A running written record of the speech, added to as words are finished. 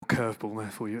curveball there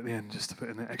for you at the end, just to put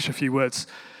in an extra few words.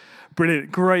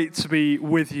 Brilliant. Great to be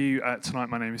with you tonight.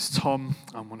 My name is Tom.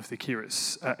 I'm one of the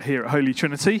curates here at Holy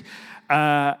Trinity,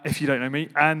 if you don't know me.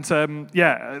 And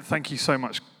thank you so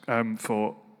much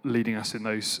for leading us in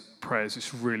those prayers.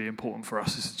 It's really important for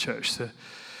us as a church to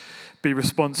be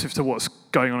responsive to what's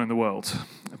going on in the world.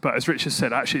 But as Richard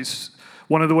said, actually, it's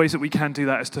one of the ways that we can do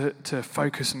that is to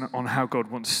focus on how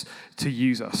God wants to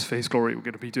use us for his glory. We're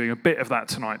going to be doing a bit of that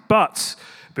tonight. But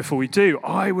before we do,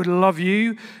 I would love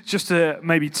you just to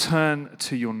maybe turn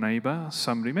to your neighbor,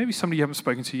 maybe somebody you haven't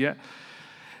spoken to yet.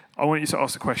 I want you to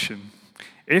ask the question.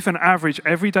 If an average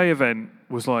everyday event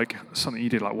was like something you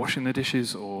did, like washing the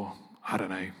dishes or, I don't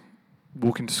know,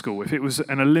 walking to school. If it was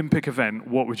an Olympic event,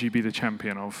 what would you be the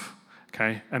champion of?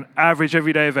 Okay, an average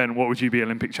everyday event, what would you be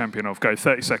Olympic champion of? Go,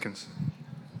 30 seconds.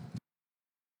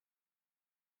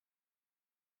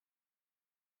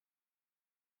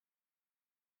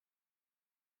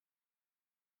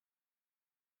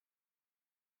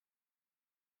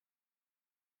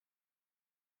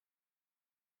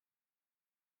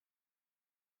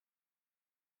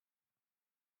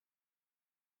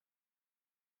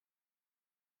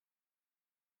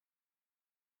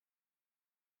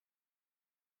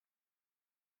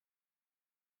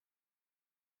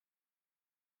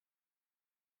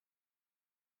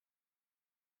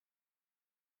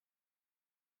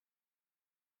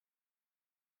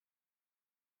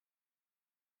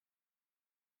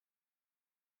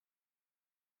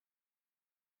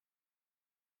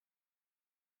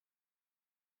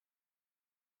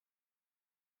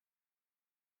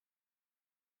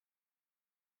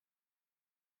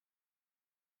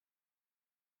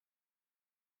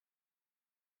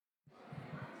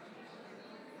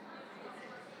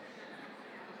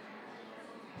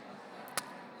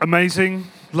 Amazing.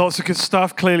 Lots of good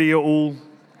stuff. Clearly you're all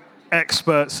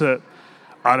experts at,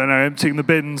 I don't know, emptying the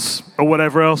bins or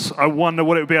whatever else. I wonder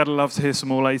what it would be. I'd love to hear some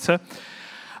more later.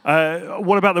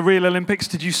 What about the real Olympics?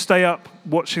 Did you stay up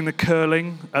watching the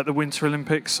curling at the Winter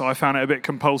Olympics? I found it a bit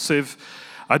compulsive.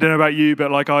 I don't know about you, but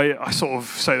like I sort of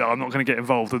say that I'm not going to get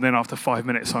involved, and then after 5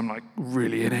 minutes I'm like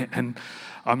really in it, and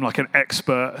I'm like an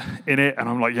expert in it, and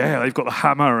I'm like, yeah, they've got the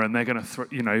hammer, and they're going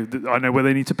to, I know where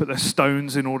they need to put their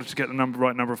stones in order to get the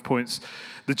right number of points.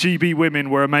 The GB women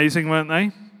were amazing, weren't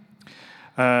they?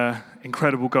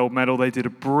 Incredible gold medal. They did a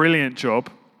brilliant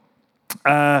job.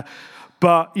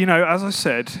 But, as I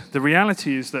said, the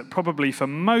reality is that probably for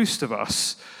most of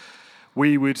us,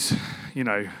 we would,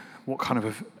 what kind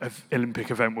of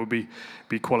Olympic event would be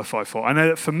qualified for? I know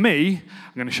that for me,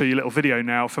 I'm going to show you a little video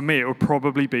now. For me, it would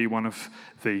probably be one of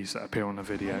these that appear on the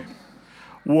video.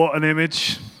 What an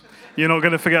image. You're not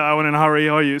going to forget that one in a hurry,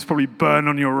 are you? It's probably burned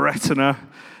on your retina.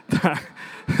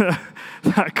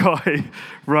 That guy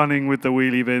running with the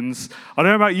wheelie bins. I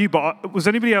don't know about you, but was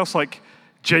anybody else like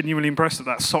genuinely impressed at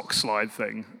that sock slide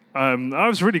thing? That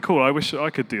was really cool. I wish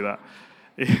I could do that.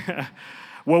 Yeah.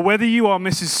 Well, whether you are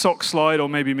Mrs. Sock Slide or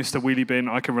maybe Mr. Wheelie Bin,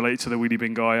 I can relate to the wheelie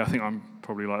bin guy. I think I'm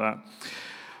probably like that.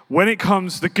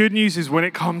 The good news is when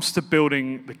it comes to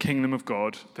building the kingdom of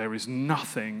God, there is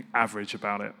nothing average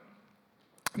about it.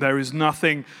 There is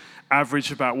nothing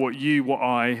average about what you, what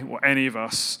I, what any of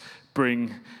us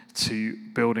bring to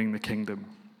building the kingdom.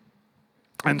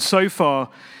 And so far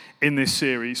in this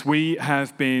series, we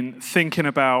have been thinking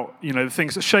about, the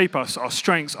things that shape us, our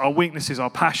strengths, our weaknesses,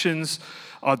 our passions,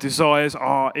 our desires,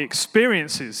 our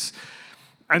experiences.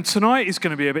 And tonight is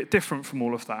going to be a bit different from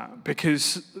all of that,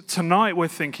 because tonight we're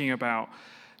thinking about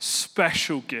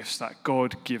special gifts that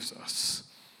God gives us.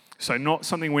 So not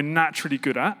something we're naturally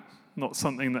good at, not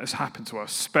something that has happened to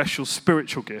us, special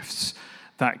spiritual gifts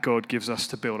that God gives us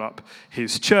to build up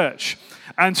his church.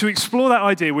 And to explore that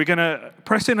idea, we're going to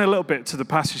press in a little bit to the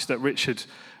passage that Richard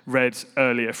read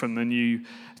earlier from the New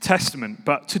Testament.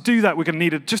 But to do that, we're going to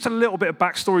need just a little bit of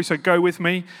backstory, so go with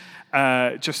me.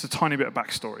 Just a tiny bit of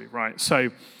backstory, right? So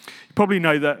you probably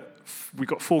know that we've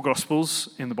got 4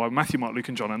 Gospels in the Bible, Matthew, Mark, Luke,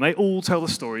 and John, and they all tell the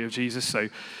story of Jesus. So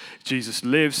Jesus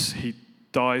lives, he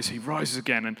dies, he rises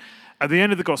again, and at the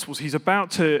end of the Gospels, he's about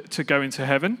to go into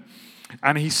heaven,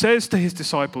 and he says to his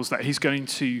disciples that he's not going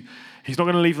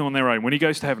to leave them on their own. When he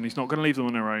goes to heaven, he's not going to leave them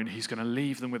on their own. He's going to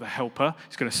leave them with a helper.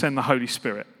 He's going to send the Holy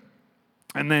Spirit.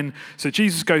 And then, so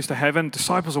Jesus goes to heaven,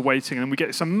 disciples are waiting, and we get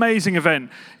this amazing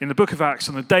event in the book of Acts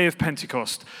on the day of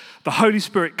Pentecost. The Holy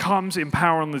Spirit comes in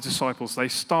power on the disciples. They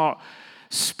start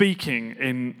speaking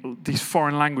in these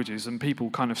foreign languages, and people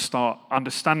kind of start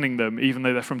understanding them, even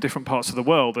though they're from different parts of the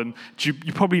world. And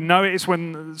you probably know it's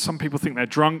when some people think they're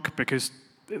drunk because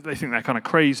they think they're kind of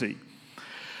crazy.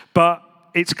 But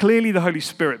it's clearly the Holy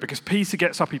Spirit, because Peter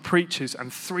gets up, he preaches,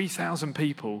 and 3,000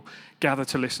 people gather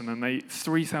to listen, and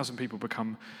 3,000 people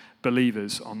become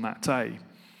believers on that day.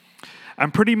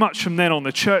 And pretty much from then on,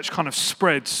 the church kind of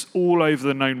spreads all over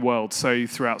the known world. So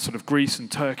throughout sort of Greece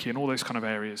and Turkey and all those kind of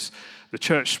areas, the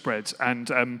church spreads. And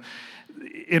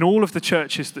in all of the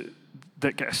churches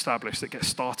that get established, that get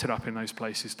started up in those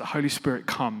places, the Holy Spirit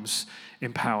comes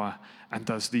in power and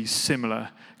does these similar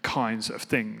kinds of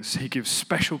things. He gives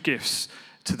special gifts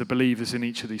to the believers in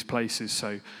each of these places.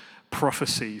 So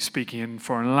prophecy, speaking in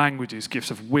foreign languages,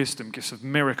 gifts of wisdom, gifts of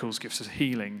miracles, gifts of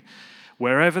healing.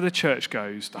 Wherever the church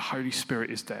goes, the Holy Spirit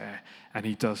is there, and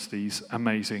he does these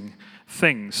amazing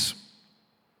things.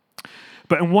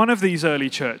 But in one of these early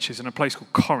churches, in a place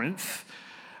called Corinth,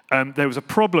 there was a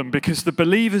problem, because the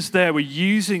believers there were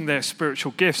using their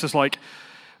spiritual gifts as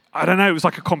it was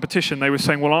like a competition. They were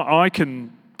saying, well, I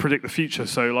can predict the future,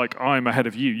 so I'm ahead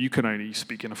of you. You can only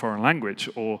speak in a foreign language.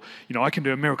 Or, I can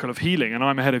do a miracle of healing, and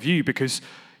I'm ahead of you because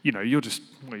you're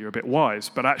a bit wise,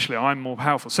 but actually I'm more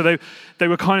powerful. So they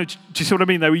were kind of, do you see what I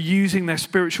mean? They were using their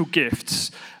spiritual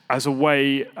gifts as a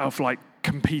way of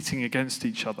competing against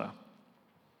each other.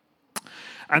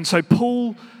 And so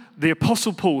Paul, the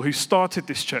Apostle Paul, who started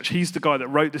this church, he's the guy that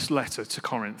wrote this letter to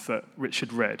Corinth that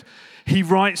Richard read. He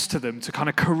writes to them to kind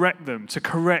of correct them, to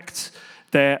correct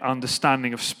their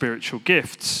understanding of spiritual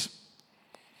gifts.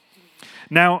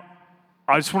 Now,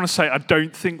 I just want to say, I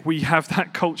don't think we have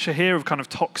that culture here of kind of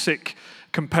toxic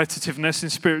competitiveness in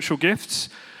spiritual gifts,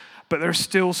 but there are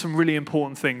still some really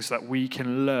important things that we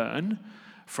can learn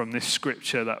from this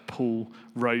scripture that Paul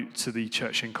wrote to the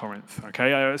church in Corinth.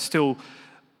 Okay, still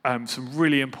some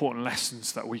really important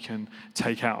lessons that we can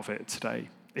take out of it today.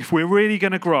 If we're really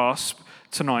going to grasp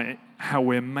tonight how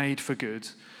we're made for good,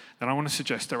 then I want to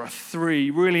suggest there are 3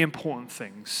 really important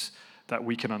things that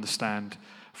we can understand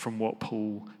from what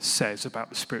Paul says about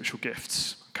the spiritual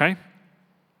gifts, okay?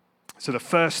 So the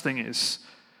first thing is,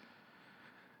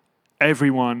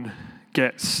 everyone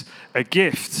gets a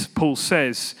gift. Paul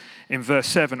says in verse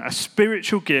 7, a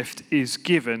spiritual gift is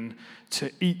given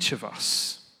to each of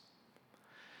us.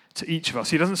 To each of us.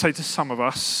 He doesn't say to some of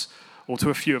us or to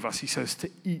a few of us. He says to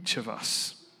each of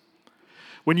us.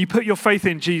 When you put your faith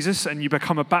in Jesus and you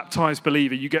become a baptized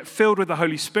believer, you get filled with the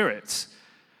Holy Spirit.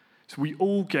 So we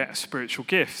all get spiritual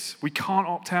gifts. We can't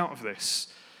opt out of this.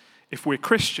 If we're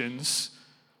Christians,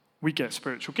 we get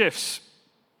spiritual gifts.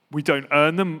 We don't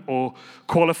earn them or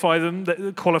qualify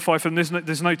for them.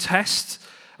 There's no test.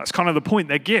 That's kind of the point.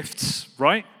 They're gifts,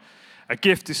 right? A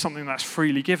gift is something that's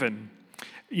freely given.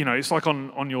 It's like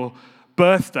on your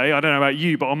birthday. I don't know about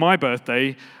you, but on my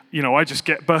birthday, I just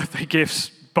get birthday gifts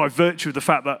by virtue of the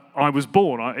fact that I was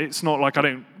born. It's not like I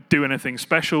don't do anything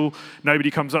special.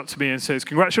 Nobody comes up to me and says,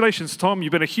 congratulations, Tom,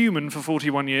 you've been a human for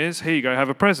 41 years. Here you go, have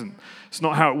a present. It's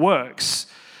not how it works.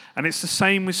 And it's the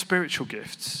same with spiritual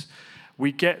gifts.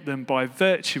 We get them by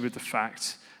virtue of the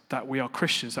fact that we are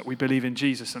Christians, that we believe in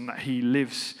Jesus and that he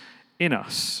lives in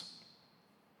us.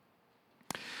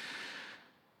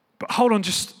 But hold on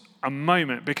just a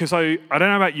moment, because I don't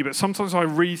know about you, but sometimes I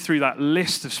read through that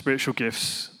list of spiritual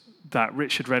gifts that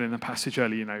Richard read in the passage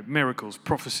earlier, miracles,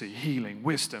 prophecy, healing,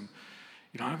 wisdom.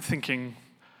 I'm thinking,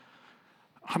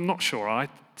 I'm not sure I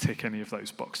tick any of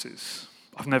those boxes.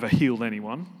 I've never healed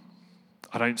anyone.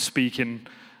 I don't speak in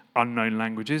unknown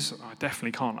languages. I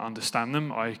definitely can't understand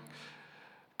them. I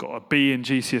got a B in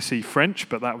GCSE French,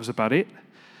 but that was about it.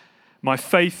 My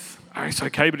faith, it's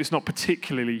okay, but it's not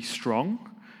particularly strong.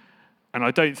 And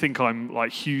I don't think I'm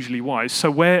hugely wise.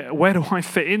 So where do I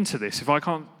fit into this? If I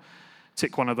can't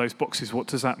tick one of those boxes, what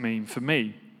does that mean for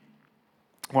me?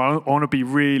 Well, I want to be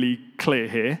really clear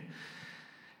here.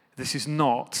 This is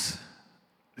not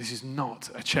a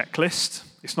checklist.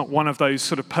 It's not one of those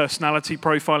sort of personality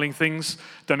profiling things.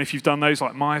 Don't know if you've done those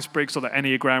like Myers-Briggs or the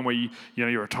Enneagram where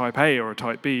you're a type A or a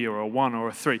type B or a 1 or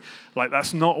a 3.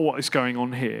 That's not what is going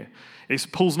on here.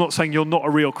 Paul's not saying you're not a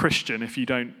real Christian if you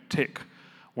don't tick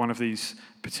one of these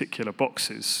particular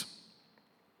boxes.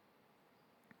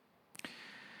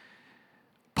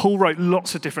 Paul wrote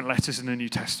lots of different letters in the New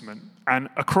Testament, and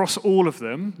across all of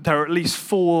them, there are at least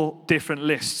 4 different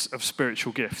lists of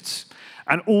spiritual gifts.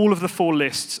 And all of the 4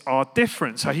 lists are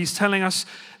different. So he's telling us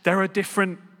there are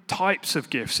different types of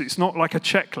gifts. It's not like a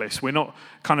checklist. We're not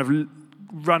kind of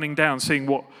running down, seeing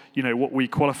what we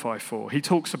qualify for. He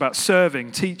talks about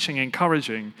serving, teaching,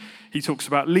 encouraging. He talks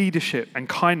about leadership and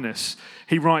kindness.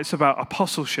 He writes about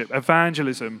apostleship,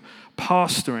 evangelism,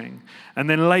 pastoring. And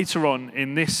then later on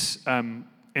in this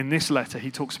letter,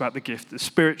 he talks about the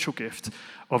spiritual gift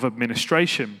of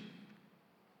administration.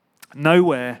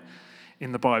 Nowhere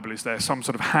in the Bible? Is there some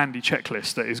sort of handy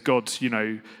checklist that is God's,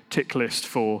 tick list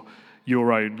for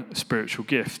your own spiritual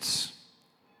gifts?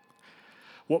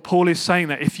 What Paul is saying,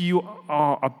 that if you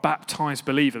are a baptized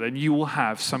believer, then you will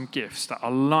have some gifts that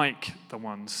are like the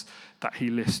ones that he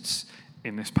lists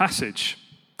in this passage.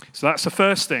 So that's the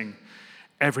first thing.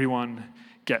 Everyone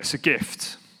gets a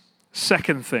gift.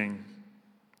 Second thing,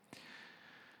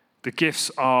 the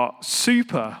gifts are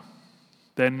super.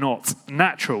 They're not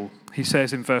natural. He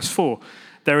says in verse 4,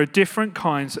 there are different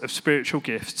kinds of spiritual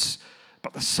gifts,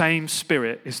 but the same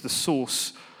Spirit is the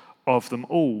source of them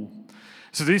all.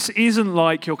 So this isn't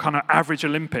like your kind of average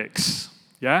Olympics,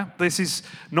 yeah? This is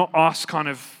not us kind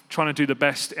of trying to do the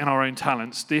best in our own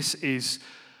talents. This is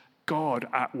God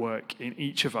at work in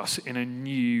each of us in a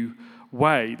new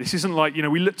way. This isn't like,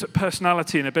 we looked at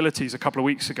personality and abilities a couple of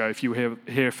weeks ago. If you were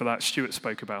here for that, Stuart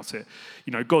spoke about it.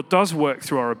 God does work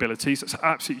through our abilities. That's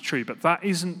absolutely true. But that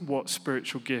isn't what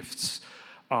spiritual gifts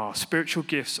are. Spiritual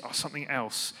gifts are something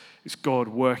else. It's God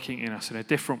working in us in a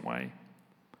different way.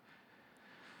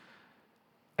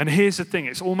 And here's the thing,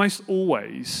 it's almost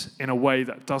always in a way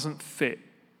that doesn't fit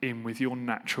in with your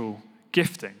natural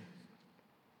gifting.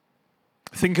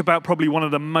 Think about probably one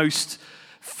of the most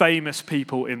famous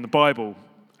people in the Bible.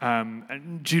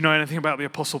 And do you know anything about the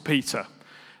Apostle Peter?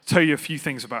 I'll tell you a few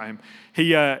things about him.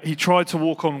 He tried to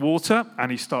walk on water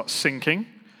and he starts sinking.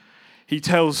 He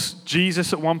tells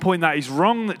Jesus at one point that he's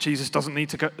wrong, that Jesus doesn't need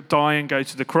to die and go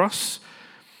to the cross.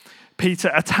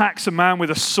 Peter attacks a man with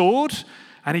a sword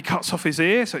and he cuts off his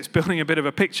ear. So it's building a bit of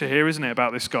a picture here, isn't it,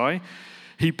 about this guy.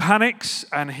 He panics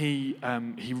and he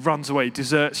runs away,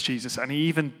 deserts Jesus, and he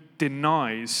even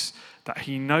denies that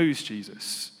he knows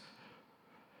Jesus.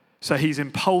 So he's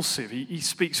impulsive. He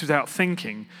speaks without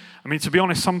thinking. I mean, to be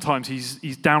honest, sometimes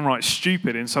he's downright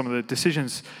stupid in some of the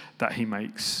decisions that he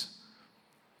makes.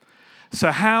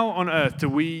 So how on earth do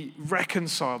we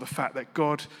reconcile the fact that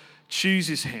God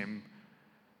chooses him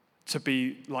to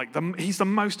be he's the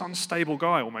most unstable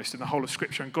guy almost in the whole of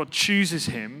Scripture, and God chooses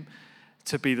him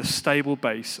to be the stable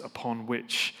base upon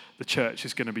which the church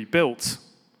is going to be built?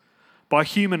 By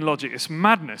human logic, it's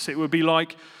madness. It would be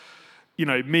like,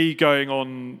 me going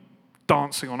on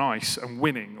Dancing on Ice and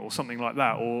winning or something like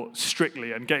that, or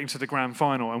Strictly and getting to the grand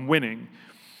final and winning.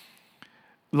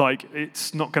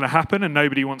 It's not going to happen and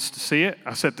nobody wants to see it.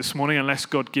 I said this morning, unless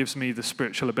God gives me the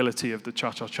spiritual ability of the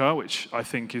cha-cha-cha, which I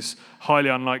think is highly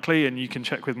unlikely, and you can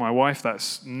check with my wife,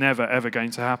 that's never, ever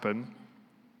going to happen.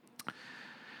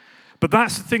 But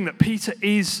that's the thing, that Peter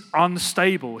is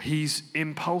unstable. He's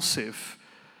impulsive.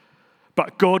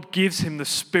 But God gives him the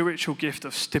spiritual gift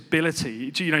of stability.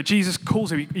 Jesus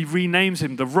calls him, he renames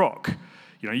him the Rock.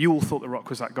 You all thought the Rock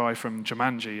was that guy from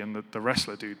Jumanji and the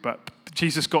wrestler dude, but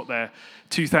Jesus got there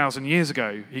 2,000 years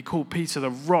ago. He called Peter the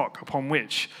Rock upon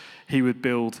which he would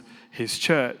build his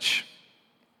church.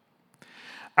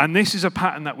 And this is a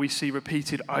pattern that we see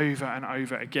repeated over and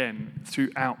over again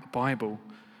throughout the Bible.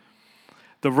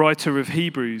 The writer of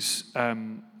Hebrews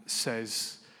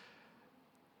says,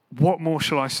 "What more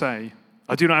shall I say?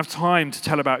 I do not have time to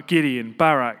tell about Gideon,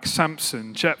 Barak,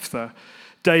 Samson, Jephthah,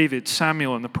 David,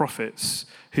 Samuel, and the prophets,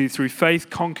 who through faith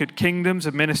conquered kingdoms,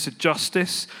 administered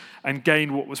justice, and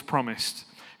gained what was promised,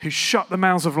 who shut the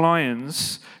mouths of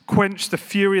lions, quenched the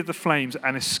fury of the flames,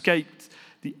 and escaped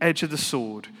the edge of the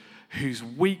sword, whose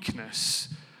weakness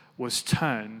was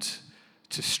turned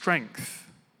to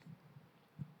strength."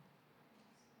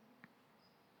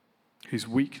 Whose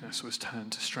weakness was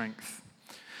turned to strength.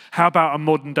 How about a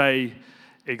modern day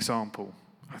example?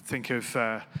 I think of,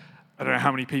 I don't know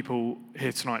how many people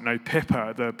here tonight know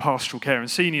Pippa, the pastoral care and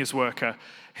seniors worker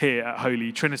here at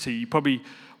Holy Trinity. You probably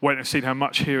won't have seen her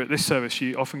much here at this service.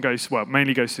 She often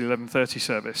mainly goes to the 11:30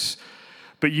 service.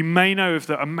 But you may know of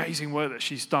the amazing work that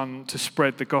she's done to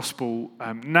spread the gospel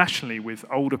nationally with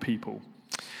older people.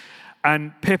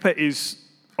 And Pippa is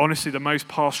honestly the most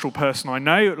pastoral person I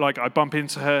know. I bump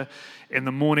into her in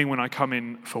the morning when I come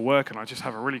in for work, and I just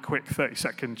have a really quick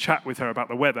 30-second chat with her about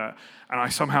the weather, and I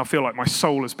somehow feel like my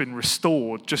soul has been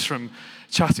restored just from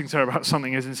chatting to her about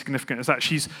something as insignificant as that.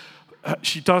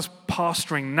 She does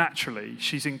pastoring naturally.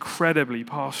 She's incredibly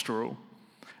pastoral.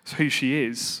 It's who she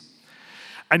is.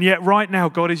 And yet right now,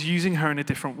 God is using her in a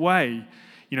different way.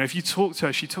 If you talk to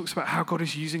her, she talks about how God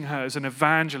is using her as an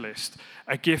evangelist,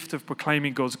 a gift of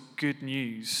proclaiming God's good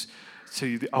news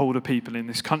to the older people in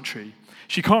this country.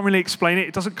 She can't really explain it.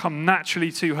 It doesn't come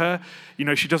naturally to her.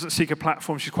 She doesn't seek a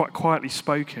platform. She's quite quietly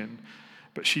spoken.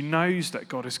 But she knows that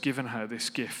God has given her this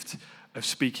gift of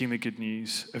speaking the good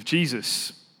news of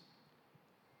Jesus.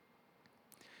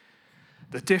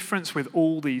 The difference with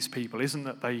all these people isn't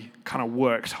that they kind of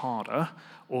worked harder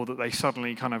or that they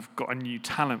suddenly kind of got a new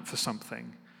talent for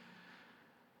something.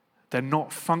 They're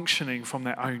not functioning from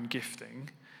their own gifting.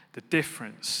 The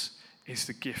difference is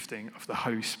the gifting of the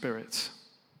Holy Spirit.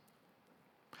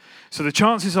 So the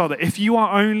chances are that if you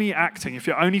are only acting, if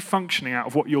you're only functioning out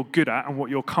of what you're good at and what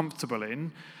you're comfortable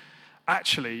in,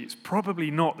 actually it's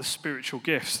probably not the spiritual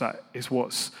gifts that is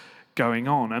what's going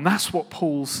on. And that's what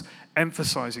Paul's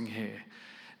emphasizing here.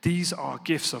 These are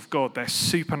gifts of God. They're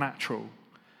supernatural.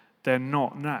 They're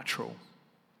not natural.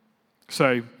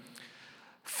 So,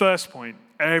 first point,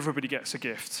 everybody gets a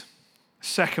gift.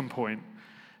 Second point,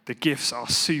 the gifts are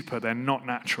super. They're not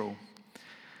natural.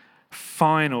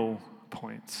 Final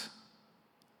point,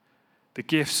 the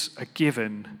gifts are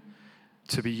given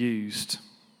to be used.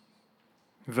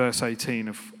 Verse 18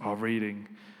 of our reading,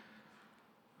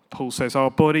 Paul says, our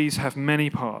bodies have many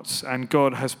parts, and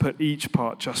God has put each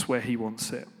part just where he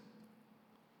wants it.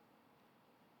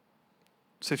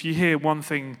 So if you hear one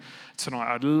thing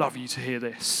tonight, I'd love you to hear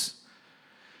this.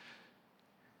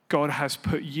 God has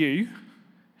put you,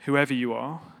 whoever you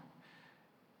are,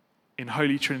 in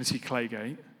Holy Trinity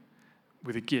Claygate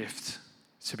with a gift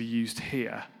to be used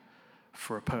here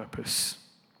for a purpose,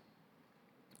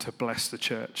 to bless the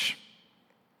church.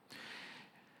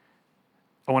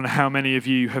 I wonder how many of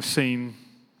you have seen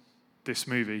this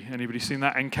movie. Anybody seen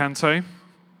that, Encanto?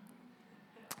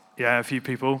 Yeah, a few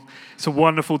people. It's a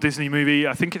wonderful Disney movie.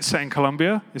 I think it's set in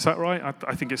Colombia. Is that right?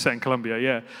 I think it's set in Colombia,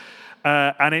 yeah.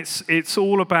 And it's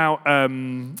all about,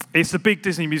 it's the big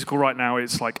Disney musical right now.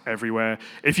 It's like everywhere.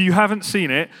 If you haven't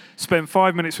seen it, spend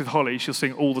 5 minutes with Holly. She'll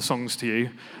sing all the songs to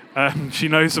you. She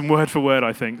knows them word for word,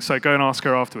 I think. So go and ask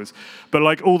her afterwards. But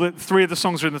like three of the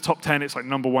songs are in the top 10. It's like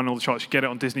number one on all the charts. You get it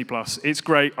on Disney Plus. It's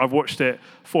great. I've watched it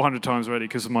 400 times already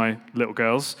because of my little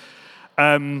girls.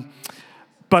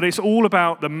 But it's all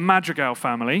about the Madrigal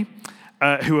family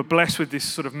who are blessed with this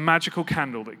sort of magical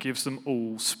candle that gives them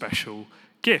all special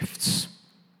gifts.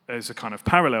 There's a kind of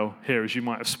parallel here, as you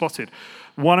might have spotted.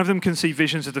 One of them can see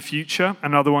visions of the future.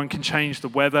 Another one can change the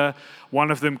weather.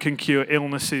 One of them can cure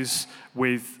illnesses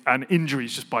and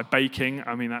injuries just by baking.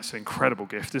 I mean, that's an incredible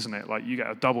gift, isn't it? Like, you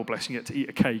get a double blessing. You get to eat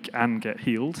a cake and get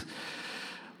healed.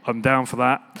 I'm down for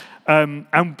that.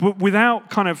 But without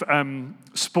kind of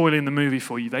spoiling the movie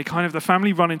for you, the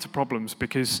family run into problems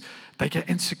because they get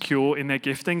insecure in their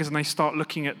giftings and they start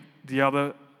looking at the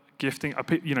other gifting,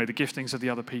 the giftings of the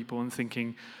other people and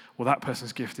thinking, well, that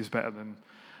person's gift is better than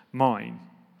mine.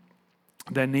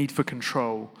 Their need for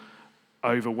control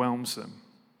overwhelms them.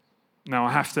 Now,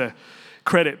 I have to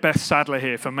credit Beth Sadler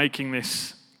here for making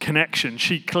this connection.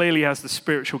 She clearly has the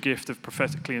spiritual gift of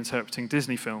prophetically interpreting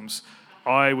Disney films.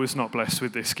 I was not blessed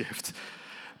with this gift.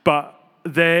 But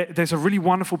there's a really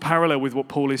wonderful parallel with what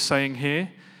Paul is saying here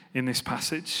in this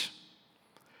passage.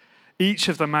 Each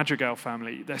of the Madrigal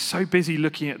family, they're so busy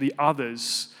looking at the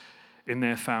others in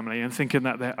their family and thinking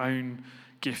that their own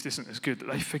gift isn't as good that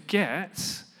they forget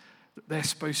that they're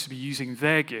supposed to be using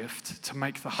their gift to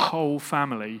make the whole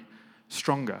family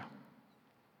stronger.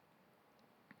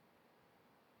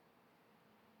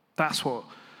 That's what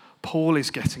Paul is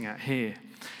getting at here.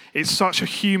 It's such a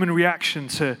human reaction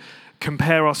to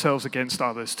compare ourselves against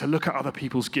others, to look at other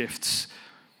people's gifts.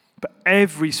 But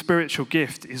every spiritual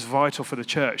gift is vital for the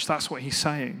church. That's what he's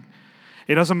saying.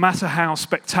 It doesn't matter how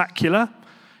spectacular,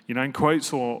 in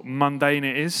quotes, or mundane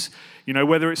it is,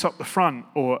 whether it's up the front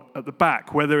or at the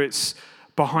back, whether it's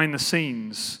behind the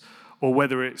scenes or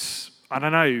whether it's,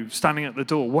 standing at the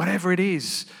door, whatever it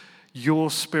is, your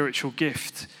spiritual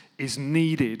gift is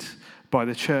needed by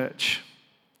the church.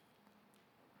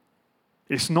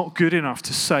 It's not good enough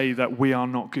to say that we are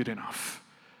not good enough.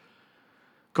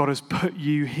 God has put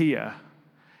you here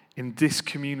in this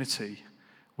community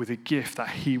with a gift that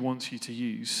he wants you to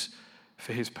use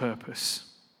for his purpose.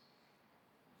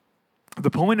 The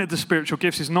point of the spiritual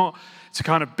gifts is not to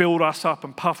kind of build us up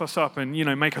and puff us up and,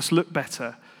 make us look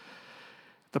better.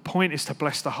 The point is to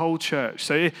bless the whole church.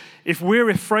 So if we're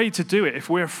afraid to do it, if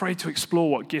we're afraid to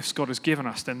explore what gifts God has given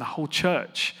us, then the whole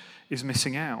church is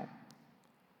missing out.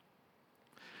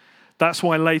 That's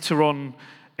why later on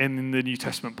in the New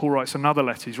Testament, Paul writes another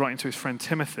letter. He's writing to his friend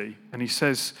Timothy, and he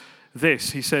says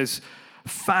this. He says,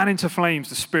 fan into flames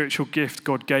the spiritual gift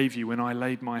God gave you when I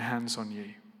laid my hands on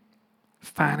you.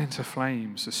 Fan into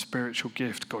flames the spiritual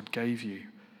gift God gave you.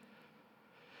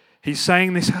 He's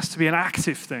saying this has to be an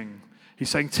active thing. He's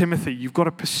saying, Timothy, you've got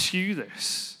to pursue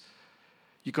this.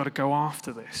 You've got to go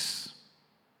after this.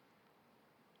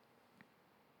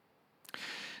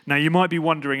 Now, you might be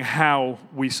wondering how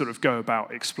we sort of go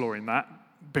about exploring that,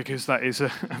 because that is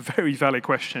a very valid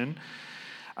question.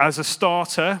 As a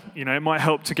starter, it might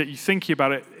help to get you thinking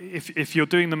about it. If you're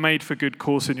doing the Made for Good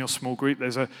course in your small group,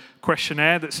 there's a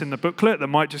questionnaire that's in the booklet that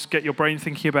might just get your brain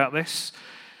thinking about this.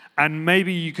 And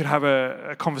maybe you could have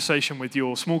a conversation with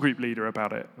your small group leader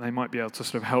about it. They might be able to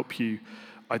sort of help you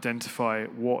identify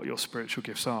what your spiritual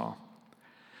gifts are.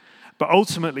 But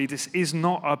ultimately, this is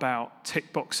not about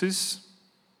tick boxes.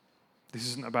 This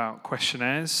isn't about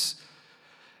questionnaires.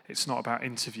 It's not about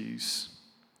interviews.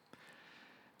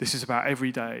 This is about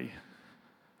every day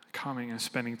coming and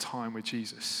spending time with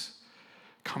Jesus,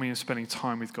 coming and spending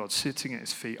time with God, sitting at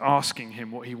his feet, asking him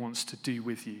what he wants to do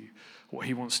with you, what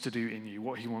he wants to do in you,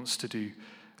 what he wants to do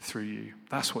through you.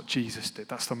 That's what Jesus did.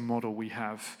 That's the model we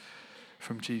have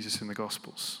from Jesus in the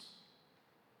Gospels.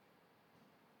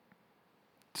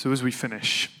 So as we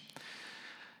finish,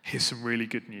 here's some really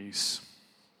good news.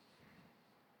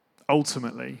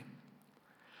 Ultimately,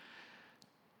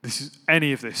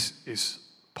 any of this is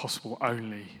possible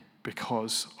only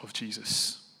because of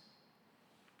Jesus.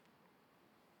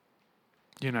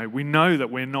 We know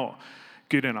that we're not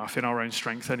good enough in our own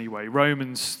strength anyway.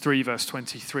 Romans 3 verse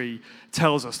 23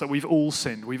 tells us that we've all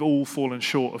sinned. We've all fallen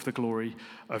short of the glory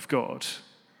of God.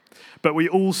 But we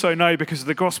also know, because of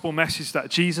the gospel message, that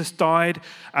Jesus died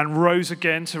and rose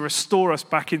again to restore us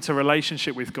back into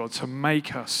relationship with God, to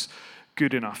make us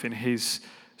good enough in his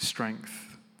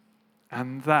strength.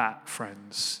 And that,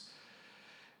 friends,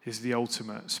 is the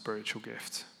ultimate spiritual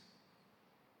gift.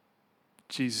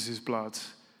 Jesus' blood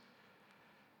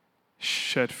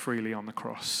shed freely on the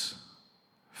cross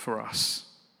for us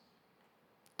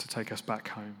to take us back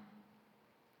home.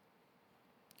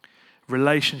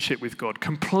 Relationship with God,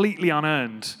 completely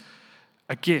unearned,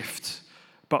 a gift,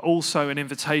 but also an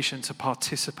invitation to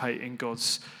participate in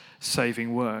God's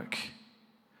saving work.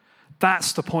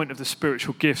 That's the point of the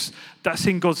spiritual gifts. That's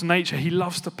in God's nature. He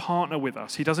loves to partner with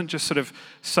us. He doesn't just sort of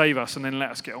save us and then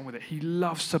let us get on with it. He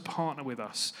loves to partner with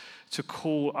us, to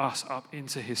call us up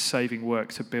into his saving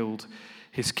work, to build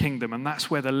his kingdom. And that's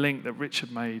where the link that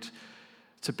Richard made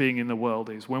to being in the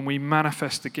world is. When we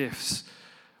manifest the gifts,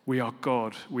 we are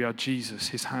God, we are Jesus,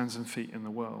 his hands and feet in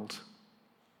the world.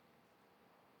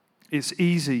 It's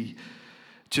easy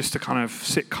just to kind of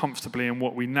sit comfortably in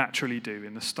what we naturally do,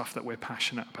 in the stuff that we're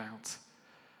passionate about,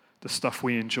 the stuff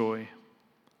we enjoy.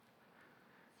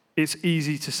 It's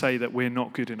easy to say that we're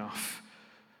not good enough,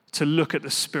 to look at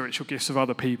the spiritual gifts of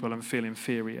other people and feel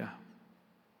inferior.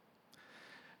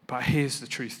 But here's the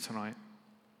truth tonight.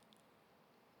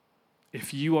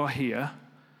 If you are here,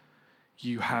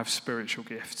 you have spiritual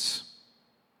gifts.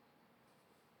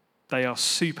 They are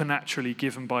supernaturally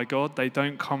given by God. They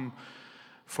don't come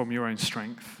from your own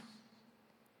strength.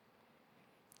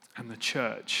 And the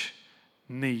church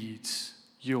needs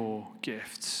your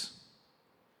gifts.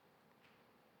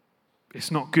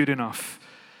 It's not good enough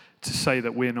to say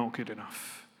that we're not good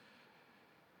enough.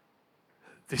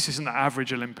 This isn't the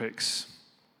average Olympics.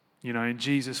 In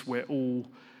Jesus, we're all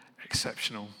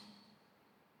exceptional.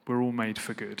 We're all made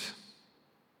for good.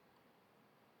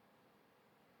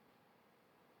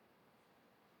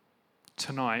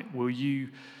 Tonight, will you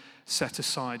set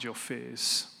aside your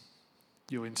fears,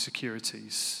 your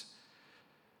insecurities,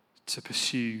 to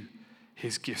pursue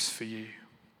his gifts for you?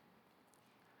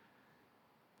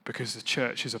 Because the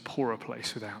church is a poorer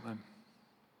place without them.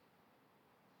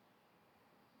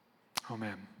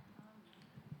 Amen.